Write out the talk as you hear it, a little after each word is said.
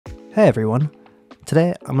Hey everyone!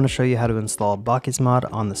 Today I'm going to show you how to install Bakkesmod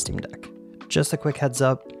on the Steam Deck. Just a quick heads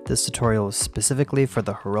up, this tutorial is specifically for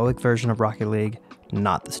the Heroic version of Rocket League,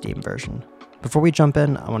 not the Steam version. Before we jump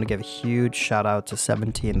in, I want to give a huge shout out to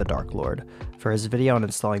 17 the Dark Lord for his video on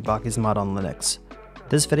installing Bakkesmod on Linux.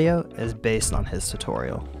 This video is based on his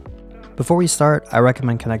tutorial. Before we start, I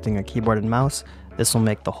recommend connecting a keyboard and mouse. This will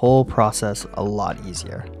make the whole process a lot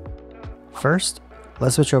easier. First,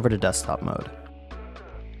 let's switch over to desktop mode.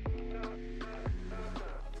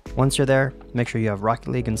 Once you're there, make sure you have Rocket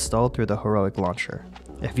League installed through the Heroic Launcher.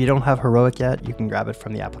 If you don't have Heroic yet, you can grab it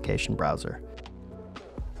from the application browser.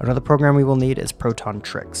 Another program we will need is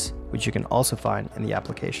Protontricks, which you can also find in the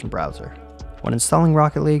application browser. When installing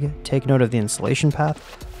Rocket League, take note of the installation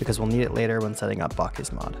path because we'll need it later when setting up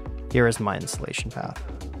Bakkesmod. Here is my installation path.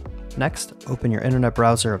 Next, open your internet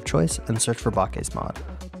browser of choice and search for Bakkesmod.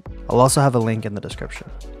 I'll also have a link in the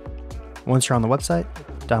description. Once you're on the website,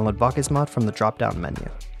 download Bakkesmod from the drop-down menu.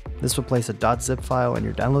 This will place a .zip file in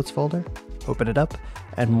your downloads folder, open it up,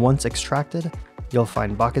 and once extracted, you'll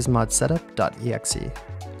find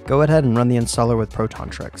BakkesModSD.bat. Go ahead and run the installer with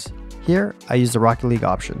Protontricks. Here, I use the Rocket League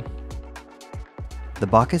option. The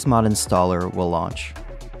Bakkesmod installer will launch.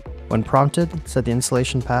 When prompted, set the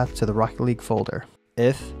installation path to the Rocket League folder.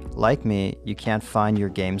 If, like me, you can't find your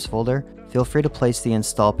games folder, feel free to place the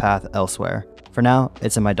install path elsewhere. For now,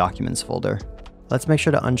 it's in my documents folder. Let's make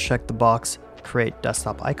sure to uncheck the box create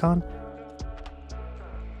desktop icon.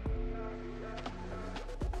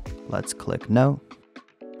 Let's click no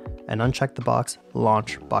and uncheck the box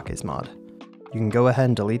launch Bakkesmod. You can go ahead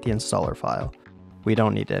and delete the installer file. We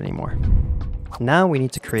don't need it anymore. Now we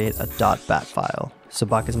need to create a .bat file so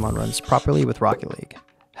Bakkesmod runs properly with Rocket League.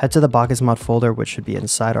 Head to the Bakkesmod folder, which should be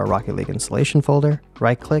inside our Rocket League installation folder.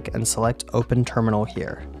 Right click and select open terminal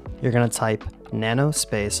here. You're going to type nano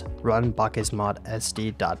space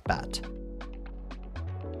RunBakkesModSD.bat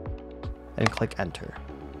and click enter.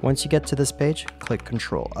 Once you get to this page, click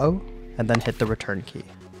Ctrl O and then hit the return key.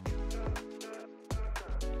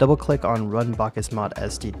 Double click on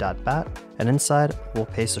RunBakkesModSD.bat and inside we'll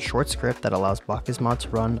paste a short script that allows Bakkesmod to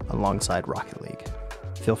run alongside Rocket League.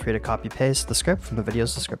 Feel free to copy paste the script from the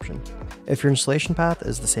video's description. If your installation path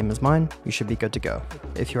is the same as mine, you should be good to go.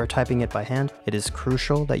 If you are typing it by hand, it is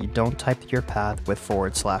crucial that you don't type your path with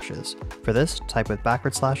forward slashes. For this, type with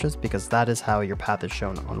backward slashes because that is how your path is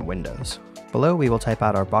shown on Windows. Below, we will type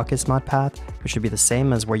out our Bakkesmod path, which should be the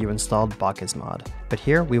same as where you installed Bakkesmod, but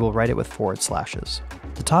here we will write it with forward slashes.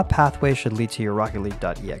 The top pathway should lead to your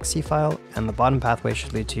RocketLeague.exe file, and the bottom pathway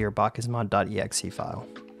should lead to your Bakkesmod.exe file.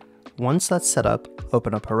 Once that's set up,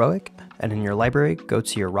 open up Heroic, and in your library, go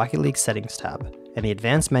to your Rocket League settings tab. In the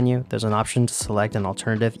advanced menu, there's an option to select an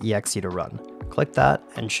alternative exe to run. Click that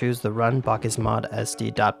and choose the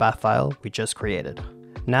RunBakkesModSD.bat file we just created.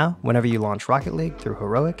 Now, whenever you launch Rocket League through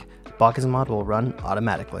Heroic, Bakkesmod will run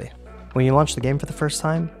automatically. When you launch the game for the first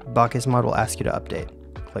time, Bakkesmod will ask you to update.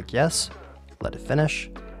 Click yes, let it finish,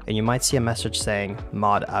 and you might see a message saying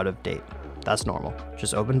mod out of date. That's normal.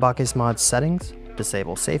 Just open Bakkesmod's settings,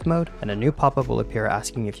 disable safe mode, and a new pop-up will appear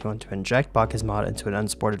asking if you want to inject Bakkesmod into an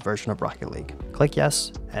unsported version of Rocket League. Click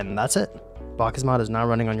yes, and that's it. Bakkesmod is now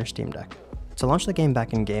running on your Steam Deck. To launch the game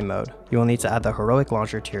back in game mode, you will need to add the Heroic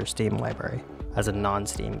Launcher to your Steam library as a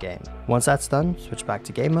non-Steam game. Once that's done, switch back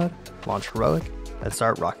to game mode, launch Heroic, and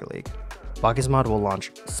start Rocket League. Bakkesmod will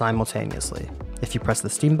launch simultaneously. If you press the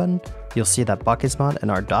Steam button, you'll see that Bakkesmod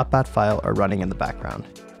and our .bat file are running in the background.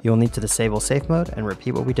 You will need to disable safe mode and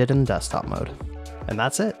repeat what we did in desktop mode. And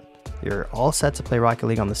that's it. You're all set to play Rocket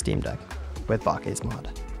League on the Steam Deck with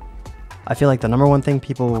Bakkesmod. I feel like the number one thing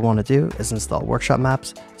people will want to do is install workshop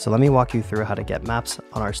maps, so let me walk you through how to get maps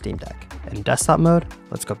on our Steam Deck. In desktop mode,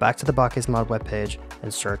 let's go back to the Bakkesmod webpage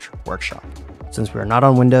and search workshop. Since we are not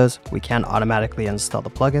on Windows, we can't automatically install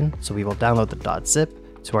the plugin, so we will download the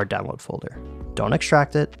 .zip to our download folder. Don't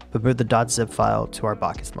extract it, but move the .zip file to our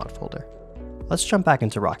Bakkesmod folder. Let's jump back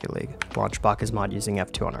into Rocket League, launch Bakkesmod using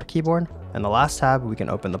F2 on our keyboard, and the last tab we can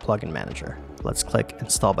open the plugin manager. Let's click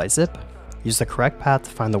install by zip, use the correct path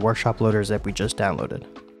to find the workshop loader zip we just downloaded.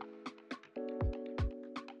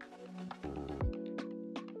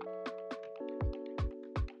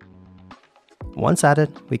 Once added,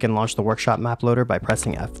 we can launch the workshop map loader by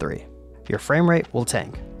pressing F3. Your frame rate will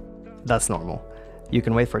tank. That's normal. You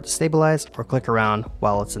can wait for it to stabilize or click around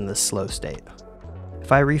while it's in this slow state. If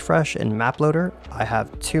I refresh in Map Loader, I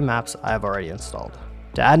have 2 maps I have already installed.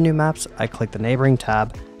 To add new maps, I click the neighboring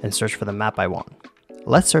tab and search for the map I want.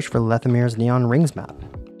 Let's search for Lethamir's Neon Rings map.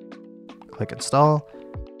 Click Install.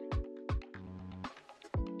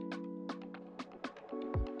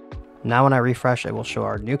 Now when I refresh, it will show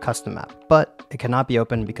our new custom map, but it cannot be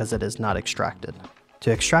opened because it is not extracted.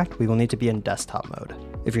 To extract, we will need to be in desktop mode.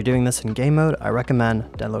 If you're doing this in game mode, I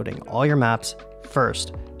recommend downloading all your maps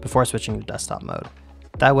first before switching to desktop mode.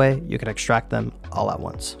 That way, you can extract them all at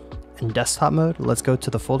once. In desktop mode, let's go to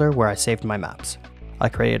the folder where I saved my maps. I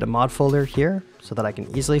created a mod folder here so that I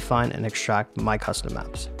can easily find and extract my custom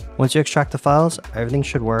maps. Once you extract the files, everything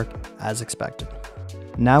should work as expected.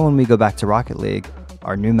 Now when we go back to Rocket League,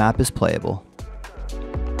 our new map is playable.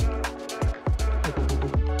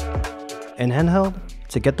 In handheld,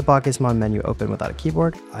 to get the Bakkesmod menu open without a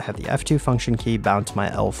keyboard, I have the F2 function key bound to my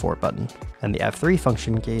L4 button, and the F3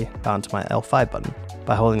 function key bound to my L5 button.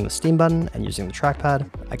 By holding the Steam button and using the trackpad,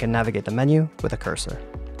 I can navigate the menu with a cursor.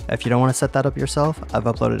 If you don't want to set that up yourself, I've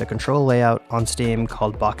uploaded a control layout on Steam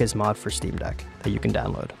called Bakkesmod for Steam Deck that you can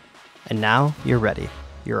download. And now, you're ready.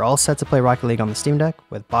 You're all set to play Rocket League on the Steam Deck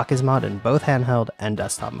with Bakkesmod in both handheld and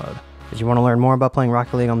desktop mode. If you want to learn more about playing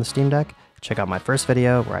Rocket League on the Steam Deck, check out my first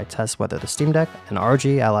video where I test whether the Steam Deck and ROG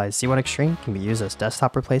Ally Z1 Extreme can be used as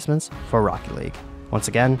desktop replacements for Rocket League. Once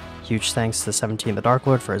again, huge thanks to 17 the Dark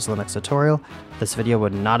Lord for his Linux tutorial. This video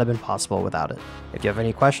would not have been possible without it. If you have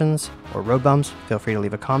any questions or road bumps, feel free to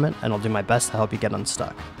leave a comment and I'll do my best to help you get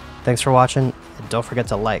unstuck. Thanks for watching, and don't forget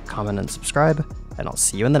to like, comment, and subscribe, and I'll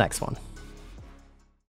see you in the next one.